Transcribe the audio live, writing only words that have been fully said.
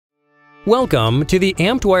Welcome to the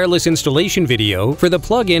Amped Wireless installation video for the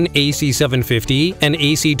plug-in AC750 and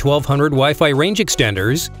AC1200 Wi-Fi range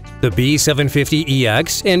extenders, the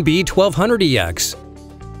B750EX and B1200EX.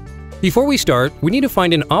 Before we start, we need to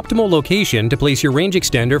find an optimal location to place your range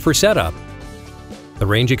extender for setup. The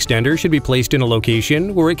range extender should be placed in a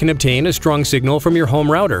location where it can obtain a strong signal from your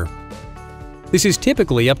home router. This is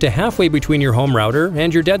typically up to halfway between your home router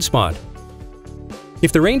and your dead spot.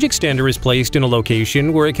 If the range extender is placed in a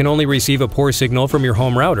location where it can only receive a poor signal from your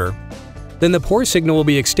home router, then the poor signal will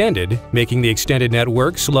be extended, making the extended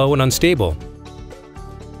network slow and unstable.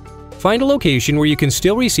 Find a location where you can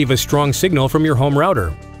still receive a strong signal from your home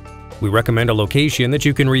router. We recommend a location that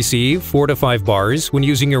you can receive 4 to 5 bars when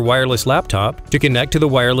using your wireless laptop to connect to the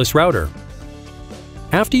wireless router.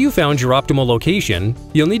 After you've found your optimal location,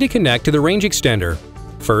 you'll need to connect to the range extender.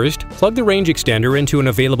 First, plug the range extender into an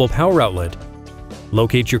available power outlet.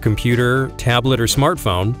 Locate your computer, tablet, or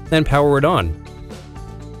smartphone and power it on.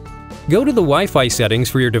 Go to the Wi-Fi settings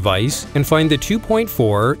for your device and find the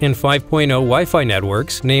 2.4 and 5.0 Wi-Fi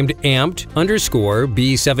networks named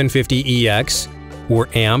amped_B750EX or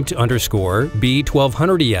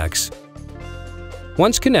amped_B1200EX.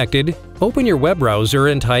 Once connected, open your web browser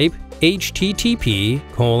and type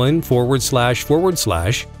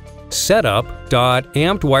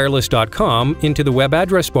http://setup.ampedwireless.com into the web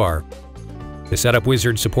address bar. The setup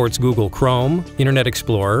wizard supports Google Chrome, Internet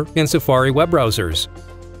Explorer, and Safari web browsers.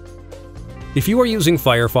 If you are using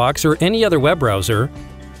Firefox or any other web browser,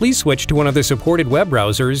 please switch to one of the supported web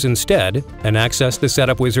browsers instead and access the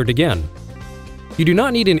setup wizard again. You do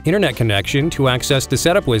not need an internet connection to access the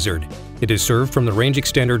setup wizard. It is served from the range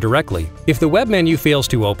extender directly. If the web menu fails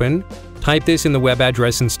to open, type this in the web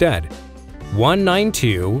address instead: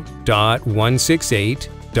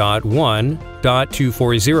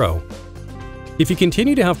 192.168.1.240. If you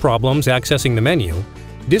continue to have problems accessing the menu,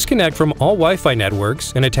 disconnect from all Wi-Fi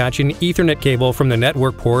networks and attach an Ethernet cable from the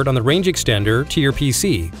network port on the range extender to your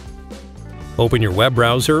PC. Open your web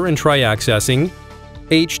browser and try accessing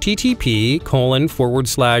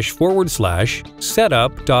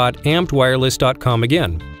http://setup.ampedwireless.com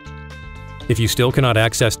again. If you still cannot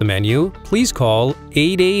access the menu, please call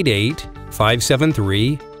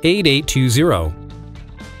 888-573-8820.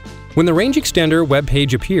 When the range extender web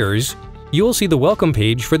page appears, you will see the welcome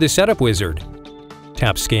page for the setup wizard.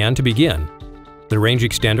 Tap Scan to begin. The range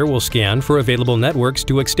extender will scan for available networks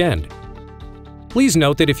to extend. Please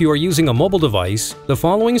note that if you are using a mobile device, the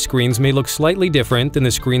following screens may look slightly different than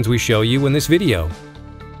the screens we show you in this video.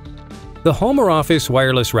 The home or office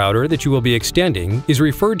wireless router that you will be extending is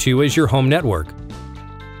referred to as your home network.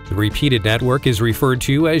 The repeated network is referred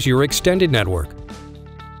to as your extended network.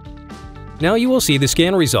 Now you will see the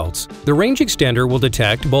scan results. The range extender will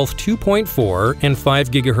detect both 2.4 and 5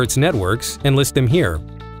 GHz networks and list them here.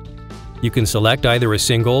 You can select either a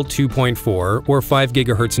single 2.4 or 5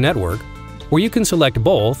 GHz network, or you can select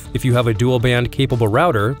both if you have a dual-band capable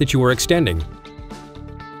router that you are extending.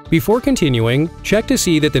 Before continuing, check to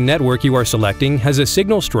see that the network you are selecting has a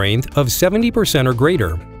signal strength of 70% or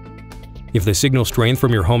greater. If the signal strength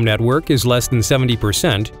from your home network is less than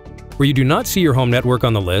 70%, or you do not see your home network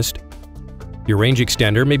on the list, your range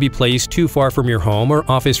extender may be placed too far from your home or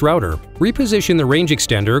office router. Reposition the range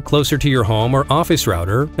extender closer to your home or office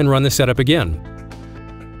router and run the setup again.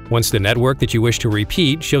 Once the network that you wish to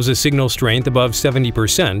repeat shows a signal strength above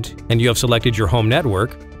 70% and you have selected your home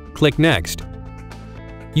network, click Next.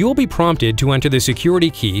 You will be prompted to enter the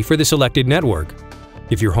security key for the selected network.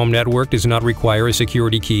 If your home network does not require a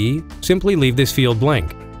security key, simply leave this field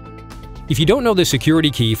blank. If you don't know the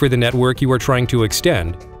security key for the network you are trying to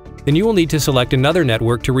extend, then you will need to select another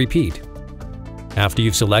network to repeat. After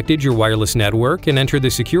you've selected your wireless network and entered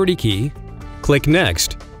the security key, click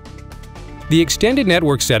Next. The Extended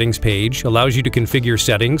Network Settings page allows you to configure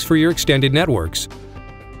settings for your extended networks.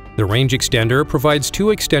 The range extender provides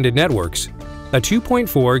 2 extended networks, a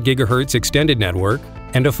 2.4 GHz extended network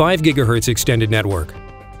and a 5 GHz extended network.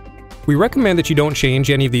 We recommend that you don't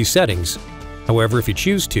change any of these settings. However, if you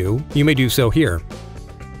choose to, you may do so here.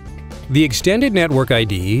 The Extended Network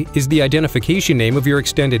ID is the identification name of your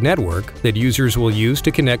extended network that users will use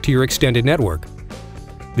to connect to your extended network.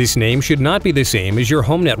 This name should not be the same as your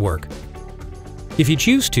home network. If you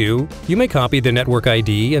choose to, you may copy the network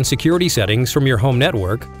ID and security settings from your home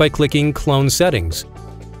network by clicking Clone Settings.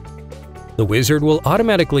 The wizard will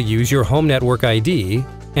automatically use your home network ID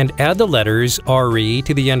and add the letters RE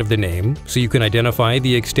to the end of the name so you can identify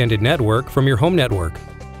the extended network from your home network.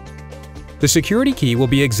 The security key will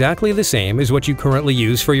be exactly the same as what you currently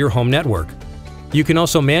use for your home network. You can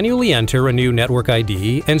also manually enter a new network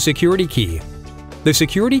ID and security key. The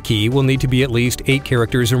security key will need to be at least 8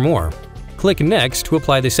 characters or more. Click Next to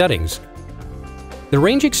apply the settings. The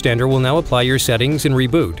range extender will now apply your settings and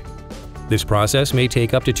reboot. This process may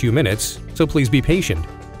take up to 2 minutes, so please be patient.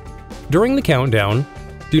 During the countdown,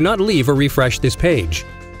 do not leave or refresh this page.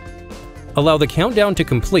 Allow the countdown to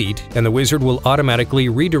complete and the wizard will automatically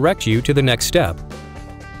redirect you to the next step.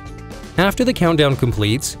 After the countdown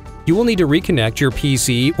completes, you will need to reconnect your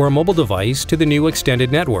PC or mobile device to the new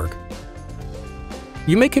extended network.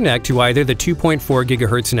 You may connect to either the 2.4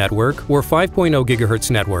 GHz network or 5.0 GHz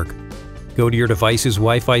network. Go to your device's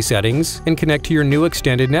Wi-Fi settings and connect to your new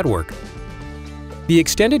extended network. The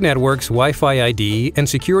extended network's Wi-Fi ID and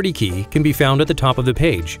security key can be found at the top of the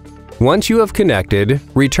page. Once you have connected,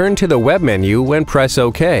 return to the web menu and press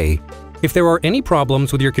OK. If there are any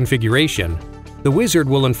problems with your configuration, the wizard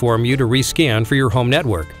will inform you to rescan for your home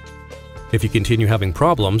network. If you continue having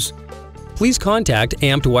problems, please contact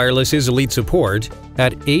Amped Wireless's Elite Support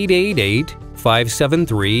at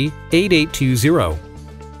 888-573-8820.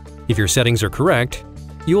 If your settings are correct,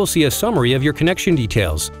 you will see a summary of your connection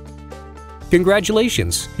details.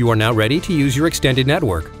 Congratulations! You are now ready to use your extended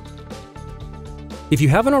network. If you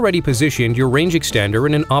haven't already positioned your range extender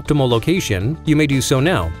in an optimal location, you may do so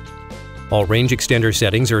now. All range extender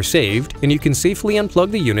settings are saved, and you can safely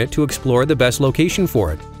unplug the unit to explore the best location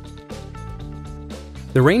for it.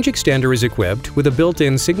 The range extender is equipped with a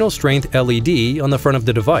built-in signal strength LED on the front of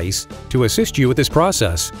the device to assist you with this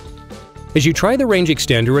process. As you try the range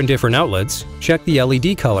extender in different outlets, check the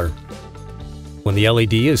LED color. When the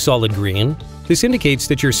LED is solid green, this indicates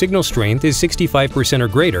that your signal strength is 65% or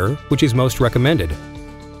greater, which is most recommended.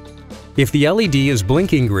 If the LED is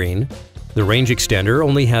blinking green, the range extender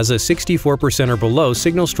only has a 64% or below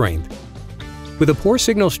signal strength. With a poor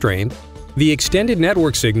signal strength, the extended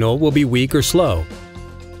network signal will be weak or slow.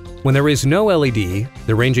 When there is no LED,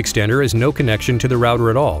 the range extender has no connection to the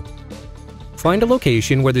router at all. Find a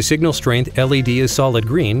location where the signal strength LED is solid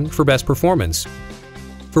green for best performance.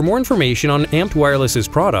 For more information on Amped Wireless's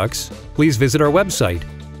products, please visit our website.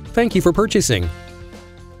 Thank you for purchasing.